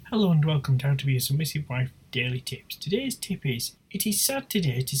Hello and welcome to How to Be a Submissive Wife Daily Tips. Today's tip is, it is sad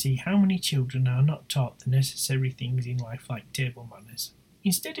today to see how many children are not taught the necessary things in life like table manners.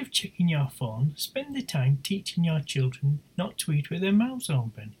 Instead of checking your phone, spend the time teaching your children not to eat with their mouths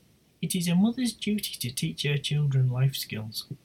open. It is a mother's duty to teach her children life skills.